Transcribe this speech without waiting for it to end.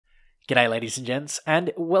G'day ladies and gents,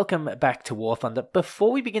 and welcome back to War Thunder.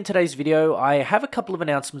 Before we begin today's video, I have a couple of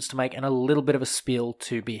announcements to make and a little bit of a spiel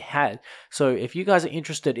to be had. So if you guys are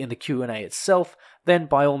interested in the Q&A itself, then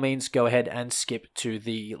by all means go ahead and skip to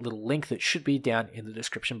the little link that should be down in the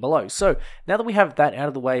description below. So now that we have that out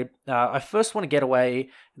of the way, I first want to get away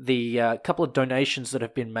the couple of donations that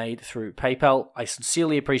have been made through PayPal. I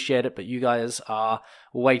sincerely appreciate it, but you guys are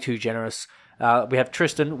way too generous. We have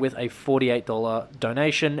Tristan with a $48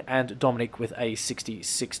 donation and Dominic with a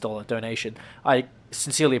 $66 donation. I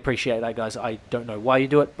sincerely appreciate that, guys. I don't know why you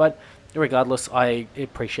do it, but regardless, I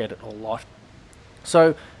appreciate it a lot.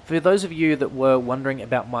 So, for those of you that were wondering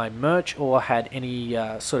about my merch or had any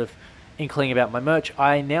sort of inkling about my merch,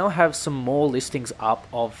 I now have some more listings up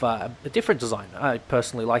of a different design. I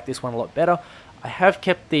personally like this one a lot better. I have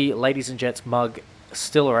kept the Ladies and Gents mug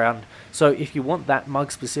still around, so if you want that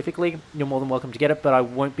mug specifically, you're more than welcome to get it, but I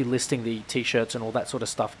won't be listing the t-shirts and all that sort of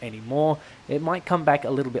stuff anymore. It might come back a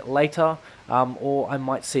little bit later, or I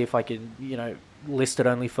might see if I can, list it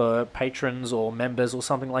only for patrons or members or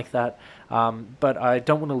something like that, but I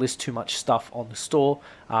don't want to list too much stuff on the store,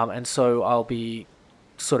 and so I'll be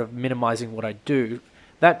sort of minimizing what I do.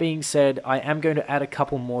 That being said, I am going to add a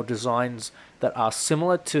couple more designs that are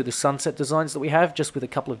similar to the Sunset designs that we have, just with a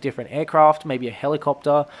couple of different aircraft, maybe a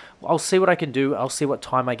helicopter. I'll see what I can do. I'll see what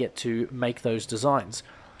time I get to make those designs.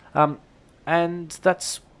 And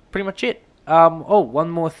that's pretty much it. Oh,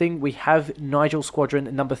 one more thing. We have Nigel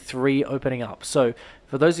Squadron number 3 opening up. So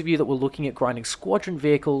for those of you that were looking at grinding squadron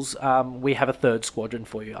vehicles, we have a third squadron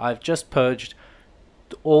for you. I've just purged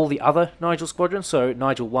all the other Nigel squadrons, so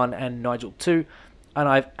Nigel 1 and Nigel 2. And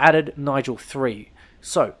I've added Nigel 3.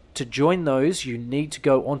 So, to join those, you need to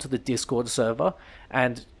go onto the Discord server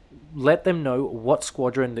and let them know what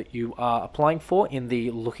squadron that you are applying for in the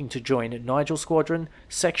looking to join Nigel squadron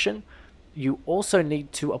section. You also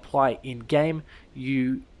need to apply in-game.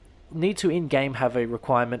 You need to in-game have a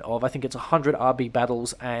requirement of, I think it's 100 RB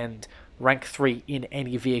battles and rank 3 in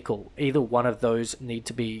any vehicle. Either one of those need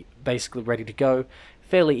to be basically ready to go.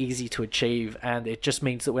 Fairly easy to achieve, and it just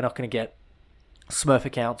means that we're not going to get Smurf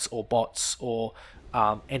accounts or bots or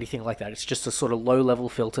anything like that. It's just a sort of low-level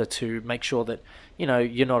filter to make sure that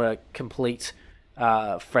you're not a complete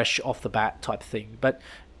fresh off the bat type thing. But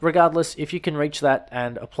regardless, if you can reach that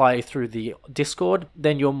and apply through the Discord,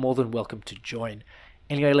 then you're more than welcome to join.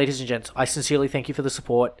 Anyway, ladies and gents, I sincerely thank you for the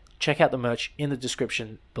support. Check out the merch in the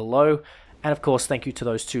description below. And of course, thank you to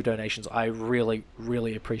those 2 donations. I really,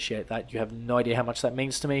 really appreciate that. You have no idea how much that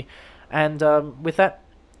means to me. And with that,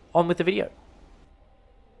 on with the video.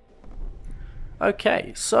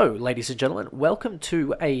 Okay, so ladies and gentlemen, welcome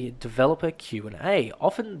to a developer Q&A.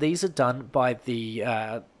 Often these are done by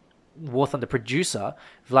the War Thunder producer,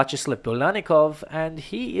 Vyacheslav Bulanikov, and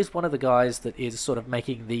he is one of the guys that is sort of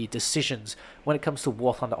making the decisions when it comes to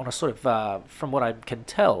War Thunder on a sort of, from what I can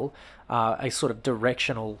tell, a sort of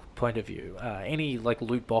directional point of view. Any like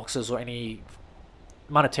loot boxes or any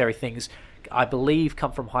monetary things, I believe,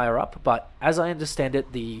 come from higher up, but as I understand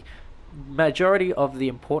it, the majority of the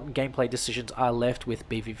important gameplay decisions are left with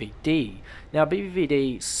BVVD. Now,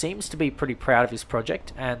 BVVD seems to be pretty proud of his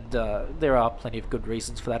project, and there are plenty of good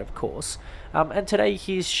reasons for that, of course. And today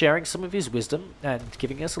he's sharing some of his wisdom and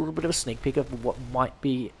giving us a little bit of a sneak peek of what might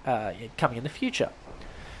be coming in the future.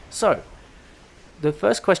 So, the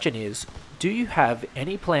first question is, do you have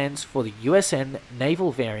any plans for the USN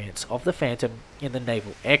naval variants of the Phantom in the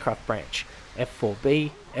Naval Aircraft Branch?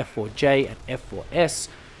 F4B, F4J, and F4S.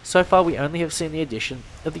 So far, we only have seen the addition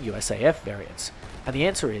of the USAF variants, and the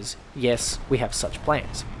answer is yes, we have such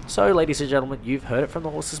plans. So, ladies and gentlemen, you've heard it from the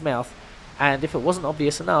horse's mouth, and if it wasn't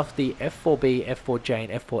obvious enough, the F4B, F4J,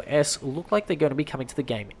 and F4S look like they're going to be coming to the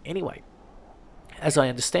game anyway. As I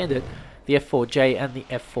understand it, the F4J and the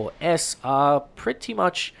F4S are pretty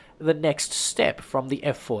much the next step from the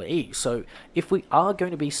F4E, so if we are going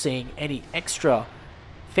to be seeing any extra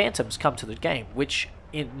Phantoms come to the game, which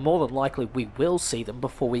more than likely we will see them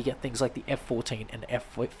before we get things like the F14 and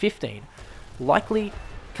F15. Likely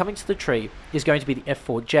coming to the tree is going to be the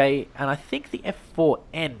F4J and I think the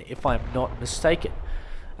F4N, if I'm not mistaken.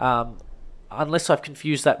 Unless I've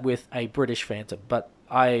confused that with a British Phantom, but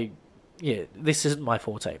this isn't my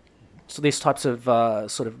forte. So these types of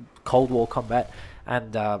sort of Cold War combat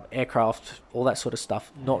and aircraft, all that sort of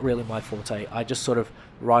stuff, not really my forte. I just sort of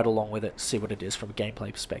ride along with it, see what it is from a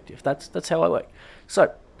gameplay perspective. That's how I work.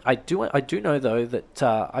 So I do know though that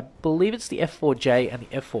I believe it's the F4J and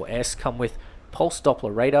the F4S come with pulse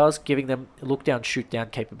Doppler radars, giving them look down, shoot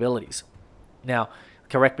down capabilities. Now,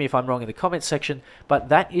 correct me if I'm wrong in the comments section, but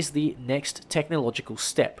that is the next technological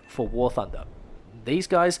step for War Thunder. These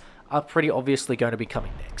guys are pretty obviously going to be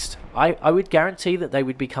coming next. I would guarantee that they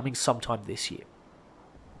would be coming sometime this year.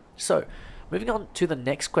 So, moving on to the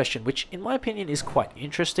next question, which in my opinion is quite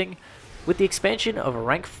interesting. With the expansion of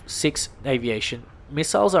Rank 6 aviation,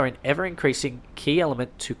 missiles are an ever-increasing key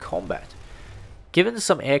element to combat. Given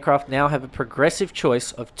some aircraft now have a progressive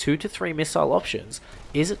choice of 2 to 3 missile options,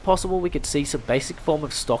 is it possible we could see some basic form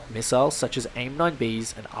of stock missiles such as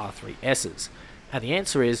AIM-9Bs and R3Ss? And the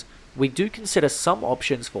answer is, we do consider some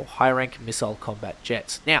options for high-rank missile combat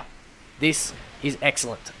jets. Now, this is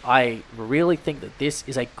excellent. I really think that this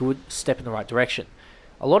is a good step in the right direction.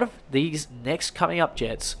 A lot of these next coming up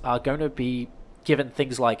jets are going to be given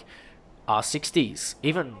things like R60s,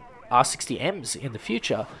 even R60Ms in the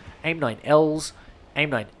future, AIM-9Ls,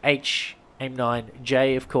 AIM-9H,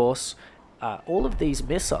 AIM-9J of course. All of these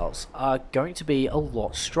missiles are going to be a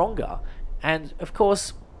lot stronger, and of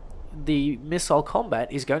course the missile combat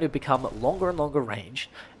is going to become longer and longer range,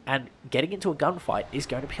 and getting into a gunfight is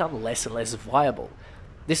going to become less and less viable.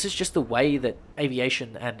 This is just the way that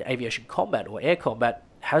aviation and aviation combat or air combat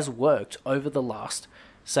has worked over the last,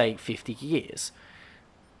 say, 50 years.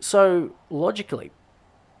 So, logically,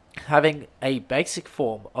 having a basic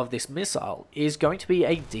form of this missile is going to be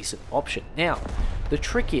a decent option. Now, the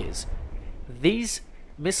trick is, these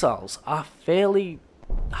missiles are fairly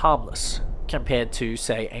harmless compared to,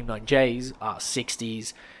 say, AIM-9Js,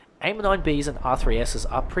 R60s. AIM-9Bs and R3Ss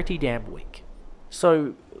are pretty damn weak.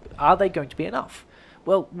 So, are they going to be enough?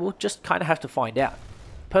 Well, we'll just kind of have to find out.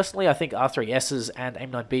 Personally, I think R3Ss and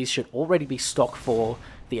AIM-9Bs should already be stock for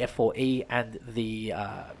the F4E and the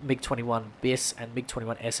MiG-21 BIS and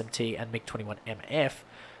MiG-21 SMT and MiG-21 MF,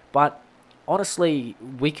 but honestly,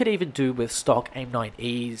 we could even do with stock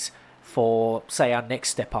AIM-9Es for, say, our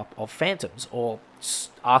next step up of Phantoms, or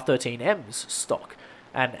R13Ms stock,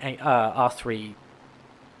 and R3Ss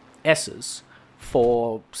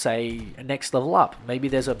for, say, a next level up. Maybe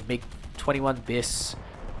there's a MiG-21 BIS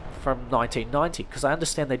from 1990, because I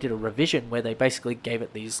understand they did a revision where they basically gave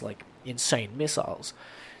it these like insane missiles.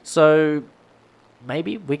 So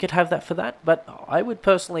maybe we could have that for that, but I would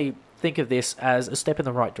personally think of this as a step in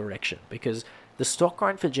the right direction, because the stock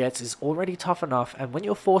grind for jets is already tough enough, and when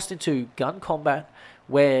you're forced into gun combat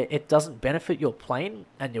where it doesn't benefit your plane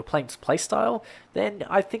and your plane's playstyle, then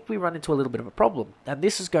I think we run into a little bit of a problem, and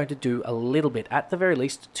this is going to do a little bit, at the very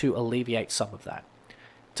least, to alleviate some of that.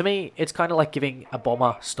 To me, it's kind of like giving a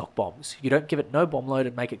bomber stock bombs. You don't give it no bomb load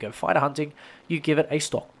and make it go fighter hunting, you give it a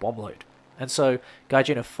stock bomb load. And so,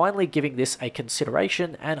 Gaijin are finally giving this a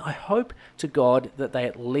consideration, and I hope to God that they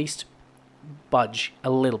at least budge a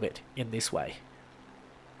little bit in this way.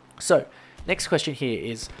 So, next question here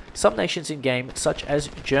is, some nations in-game, such as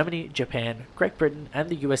Germany, Japan, Great Britain, and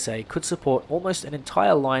the USA, could support almost an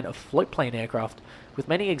entire line of floatplane aircraft, with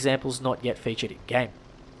many examples not yet featured in-game.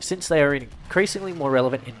 Since they are increasingly more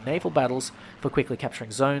relevant in naval battles for quickly capturing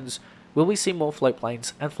zones, will we see more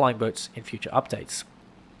floatplanes and flying boats in future updates?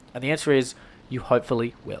 And the answer is, you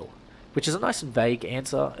hopefully will. Which is a nice and vague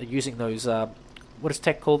answer, using those, what does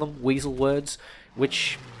tech call them? Weasel words,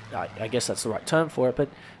 which, I guess that's the right term for it, but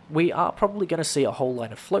we are probably going to see a whole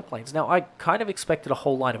line of floatplanes. Now, I kind of expected a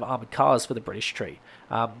whole line of armoured cars for the British tree,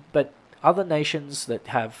 but other nations that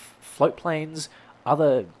have floatplanes,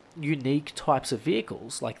 other unique types of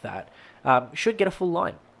vehicles like that, should get a full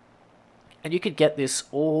line. And you could get this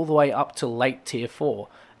all the way up to late tier 4.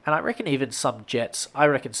 And I reckon even some jets, I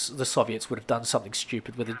reckon the Soviets would have done something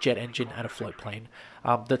stupid with a jet engine and a floatplane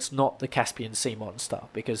that's not the Caspian Sea monster,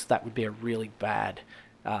 because that would be a really bad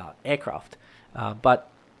aircraft. But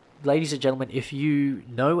ladies and gentlemen, if you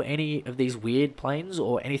know any of these weird planes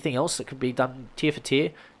or anything else that could be done tier for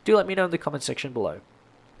tier, do let me know in the comment section below.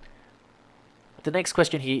 The next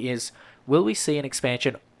question here is, will we see an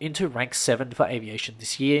expansion into rank 7 for aviation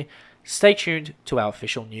this year? Stay tuned to our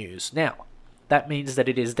official news. Now, that means that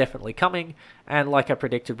it is definitely coming, and like I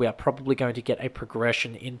predicted, we are probably going to get a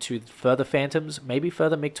progression into further Phantoms, maybe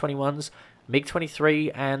further MiG-21s,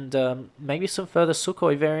 MiG-23, and maybe some further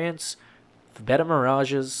Sukhoi variants, better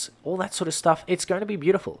Mirages, all that sort of stuff. It's going to be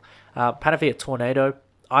beautiful. Panavia Tornado,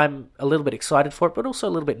 I'm a little bit excited for it, but also a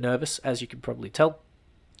little bit nervous, as you can probably tell.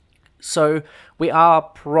 So we are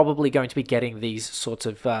probably going to be getting these sorts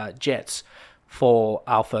of jets for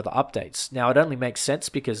our further updates. Now, it only makes sense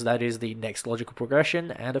because that is the next logical progression,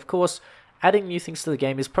 and of course, adding new things to the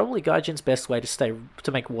game is probably Gaijin's best way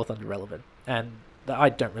to make War Thunder relevant, and I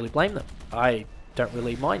don't really blame them. I don't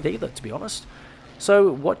really mind either, to be honest. So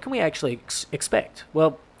what can we actually expect?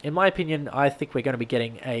 Well, in my opinion, I think we're going to be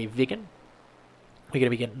getting a Viggen. We're going to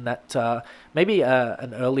be getting that, maybe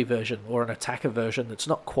an early version or an attacker version that's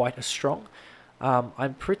not quite as strong.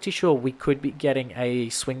 I'm pretty sure we could be getting a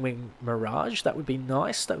Swing Wing Mirage. That would be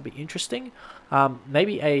nice. That would be interesting.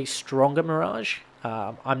 Maybe a stronger Mirage.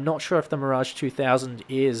 I'm not sure if the Mirage 2000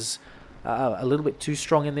 is a little bit too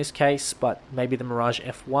strong in this case, but maybe the Mirage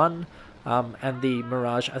F1 and the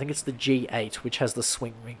Mirage, I think it's the G8, which has the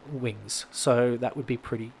swing wings. So that would be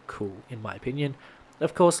pretty cool, in my opinion.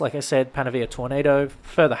 Of course, like I said, Panavia Tornado,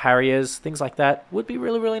 further Harriers, things like that would be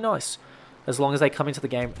really, really nice. As long as they come into the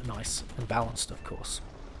game nice and balanced, of course.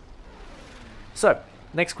 So,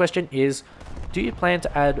 next question is, do you plan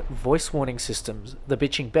to add voice warning systems, the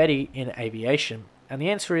Bitching Betty, in aviation? And the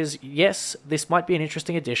answer is yes, this might be an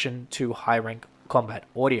interesting addition to high-rank combat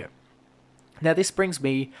audio. Now, this brings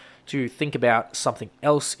me to think about something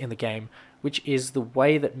else in the game, which is the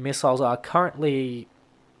way that missiles are currently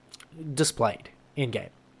displayed in-game.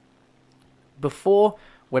 Before,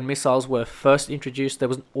 when missiles were first introduced, there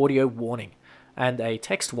was an audio warning and a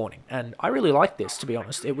text warning, and I really liked this, to be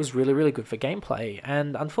honest. It was really, really good for gameplay,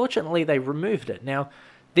 and unfortunately they removed it. Now,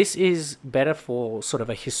 this is better for sort of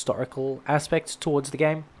a historical aspect towards the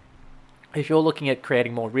game. If you're looking at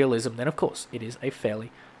creating more realism, then of course it is a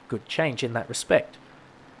fairly good change in that respect.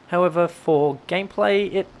 However, for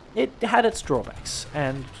gameplay, it had its drawbacks,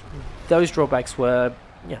 and those drawbacks were,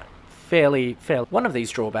 you know, fairly. One of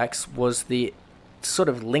these drawbacks was the sort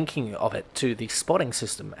of linking of it to the spotting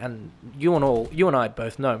system, and you and I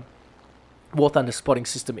both know War Thunder's spotting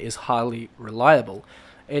system is highly reliable.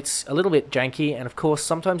 It's a little bit janky, and of course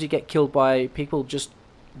sometimes you get killed by people just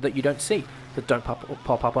that you don't see, that don't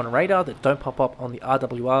pop up on a radar, that don't pop up on the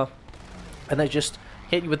RWR, and they just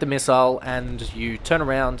hit you with the missile, and you turn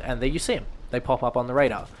around and there you see them. They pop up on the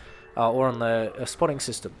radar or on the spotting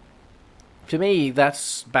system. To me,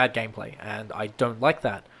 that's bad gameplay, and I don't like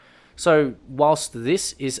that. So, whilst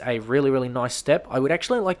this is a really, really nice step, I would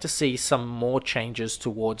actually like to see some more changes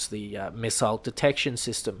towards the missile detection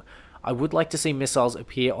system. I would like to see missiles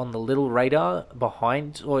appear on the little radar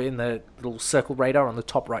behind, or in the little circle radar on the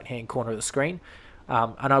top right-hand corner of the screen,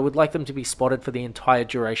 and I would like them to be spotted for the entire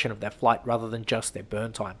duration of their flight rather than just their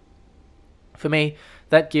burn time. For me,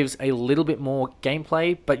 that gives a little bit more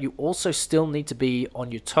gameplay, but you also still need to be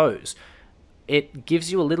on your toes. It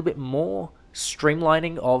gives you a little bit more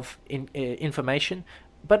streamlining of information,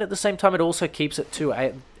 but at the same time it also keeps it to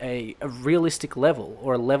a realistic level,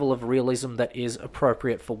 or a level of realism that is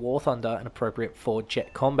appropriate for War Thunder and appropriate for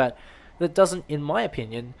jet combat, that doesn't, in my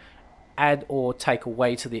opinion, add or take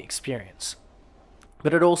away to the experience.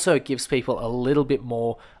 But it also gives people a little bit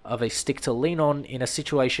more of a stick to lean on in a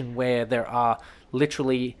situation where there are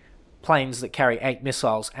literally planes that carry 8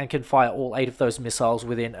 missiles and can fire all 8 of those missiles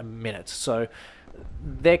within a minute. So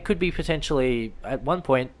there could be potentially, at one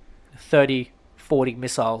point, 30, 40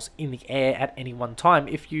 missiles in the air at any one time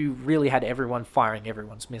if you really had everyone firing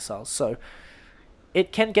everyone's missiles. So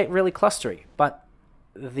it can get really clustery, but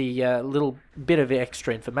the little bit of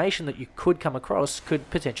extra information that you could come across could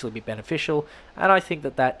potentially be beneficial, and I think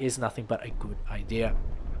that that is nothing but a good idea.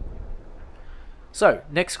 So,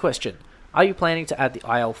 next question. Are you planning to add the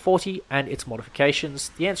IL-40 and its modifications?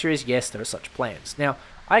 The answer is yes, there are such plans. Now,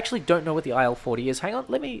 I actually don't know what the IL-40 is. Hang on,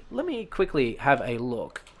 let me quickly have a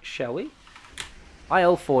look, shall we?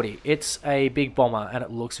 IL-40, it's a big bomber, and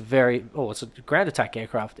it looks very... Oh, it's a ground attack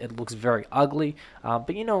aircraft. It looks very ugly,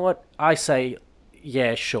 but you know what? I say,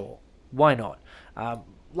 yeah, sure. Why not?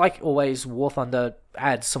 Like always, War Thunder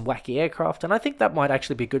adds some wacky aircraft, and I think that might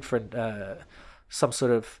actually be good for some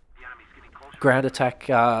sort of ground attack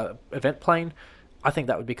event plane. I think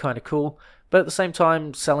that would be kind of cool. But at the same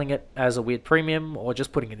time, selling it as a weird premium or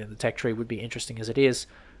just putting it in the tech tree would be interesting as it is.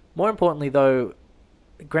 More importantly, though,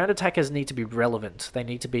 ground attackers need to be relevant. They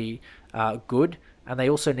need to be good, and they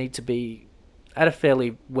also need to be at a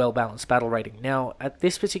fairly well-balanced battle rating. Now, at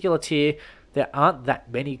this particular tier, there aren't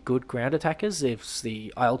that many good ground attackers. It's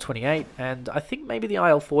the IL-28, and I think maybe the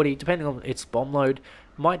IL-40, depending on its bomb load,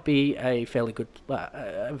 might be a fairly good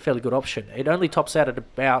option. It only tops out at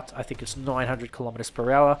about, I think it's 900 kilometers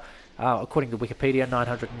per hour, according to Wikipedia,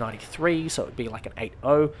 993, so it would be like an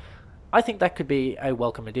 8.0. I think that could be a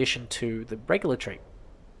welcome addition to the regular tree,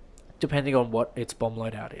 depending on what its bomb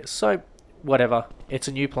loadout is. So, whatever, it's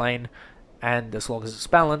a new plane, and as long as it's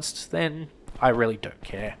balanced, then I really don't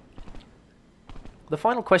care. The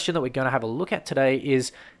final question that we're going to have a look at today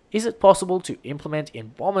is it possible to implement in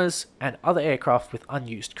bombers and other aircraft with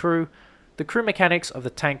unused crew the crew mechanics of the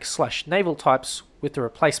tank/naval types with the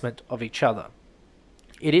replacement of each other?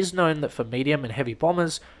 It is known that for medium and heavy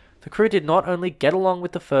bombers, the crew did not only get along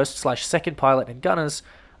with the first/second pilot and gunners,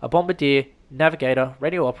 a bombardier, navigator,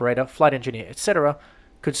 radio operator, flight engineer, etc.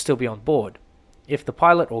 could still be on board. If the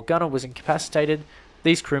pilot or gunner was incapacitated,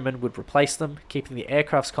 These crewmen would replace them, keeping the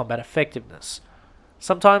aircraft's combat effectiveness.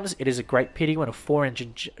 Sometimes it is a great pity when a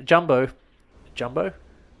 4-engine jumbo?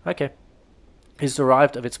 Okay. Is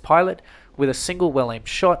derived of its pilot with a single well-aimed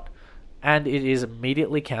shot, and it is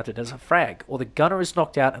immediately counted as a frag, or the gunner is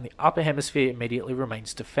knocked out and the upper hemisphere immediately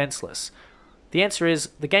remains defenseless. The answer is,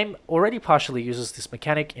 the game already partially uses this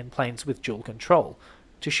mechanic in planes with dual control.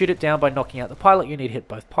 To shoot it down by knocking out the pilot, you need to hit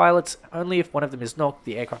both pilots. Only if one of them is knocked,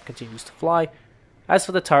 the aircraft continues to fly. As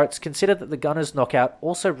for the turrets, consider that the gunner's knockout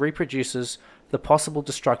also reproduces the possible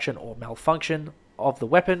destruction or malfunction of the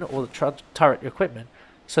weapon or the turret equipment,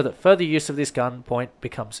 so that further use of this gun point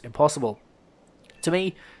becomes impossible. To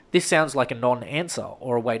me, this sounds like a non-answer,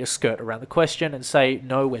 or a way to skirt around the question and say,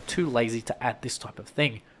 no, we're too lazy to add this type of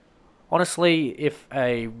thing. Honestly, if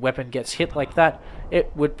a weapon gets hit like that,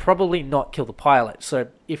 it would probably not kill the pilot. So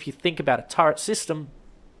if you think about a turret system,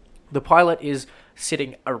 the pilot is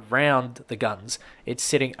sitting around the guns. It's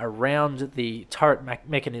sitting around the turret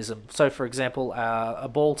mechanism. So for example, a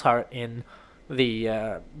ball turret in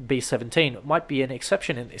the B-17 might be an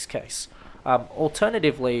exception in this case.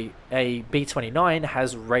 Alternatively, a B-29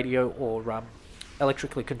 has radio or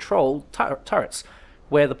electrically controlled turrets,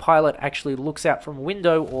 where the pilot actually looks out from a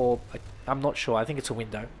window, or I'm not sure, I think it's a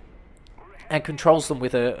window, and controls them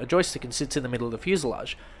with a joystick and sits in the middle of the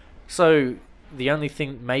fuselage. So the only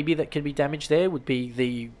thing maybe that could be damaged there would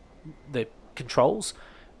be the controls,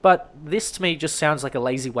 but this to me just sounds like a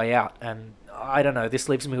lazy way out, and I don't know, this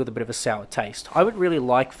leaves me with a bit of a sour taste. I would really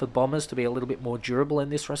like for bombers to be a little bit more durable in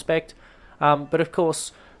this respect, but of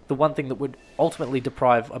course, the one thing that would ultimately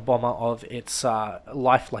deprive a bomber of its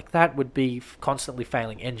life like that would be constantly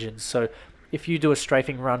failing engines. So if you do a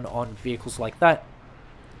strafing run on vehicles like that,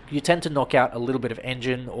 you tend to knock out a little bit of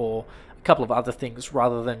engine or a couple of other things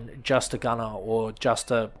rather than just a gunner or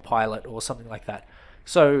just a pilot or something like that.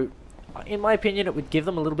 So in my opinion, it would give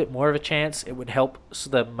them a little bit more of a chance. It would help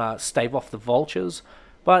them stave off the vultures.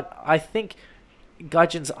 But I think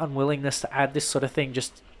Gaijin's unwillingness to add this sort of thing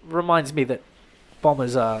just reminds me that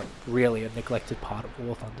bombers are really a neglected part of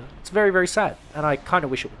War Thunder. It's very, very sad, and I kind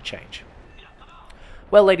of wish it would change.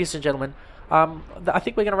 Well, ladies and gentlemen, I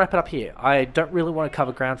think we're going to wrap it up here. I don't really want to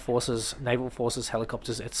cover ground forces, naval forces,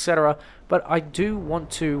 helicopters, etc., but I do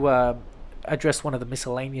want to address one of the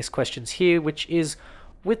miscellaneous questions here, which is,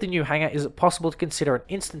 with the new hangar, is it possible to consider an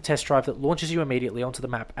instant test drive that launches you immediately onto the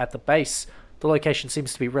map at the base? The location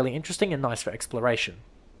seems to be really interesting and nice for exploration.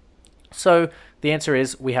 So the answer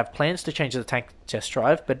is, we have plans to change the tank test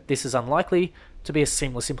drive, but this is unlikely to be a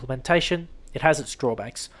seamless implementation. It has its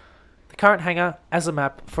drawbacks. The current hangar, as a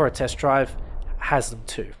map for a test drive, has them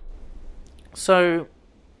too. So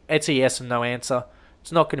it's a yes and no answer.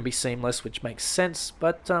 It's not going to be seamless, which makes sense,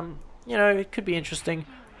 but you know, it could be interesting,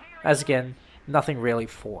 as again, nothing really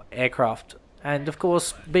for aircraft. And of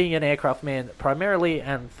course, being an aircraft man primarily,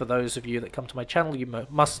 and for those of you that come to my channel, you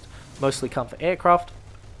must mostly come for aircraft,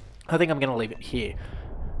 I think I'm going to leave it here.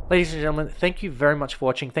 Ladies and gentlemen, thank you very much for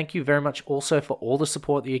watching. Thank you very much also for all the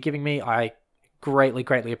support that you're giving me. I greatly,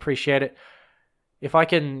 greatly appreciate it. If I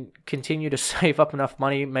can continue to save up enough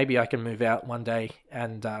money, maybe I can move out one day.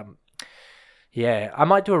 And yeah, I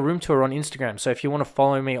might do a room tour on Instagram. So if you want to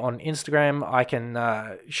follow me on Instagram, I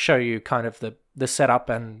can show you kind of the setup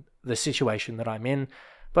and the situation that I'm in.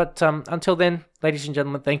 But until then, ladies and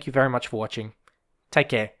gentlemen, thank you very much for watching. Take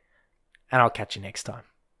care, and I'll catch you next time.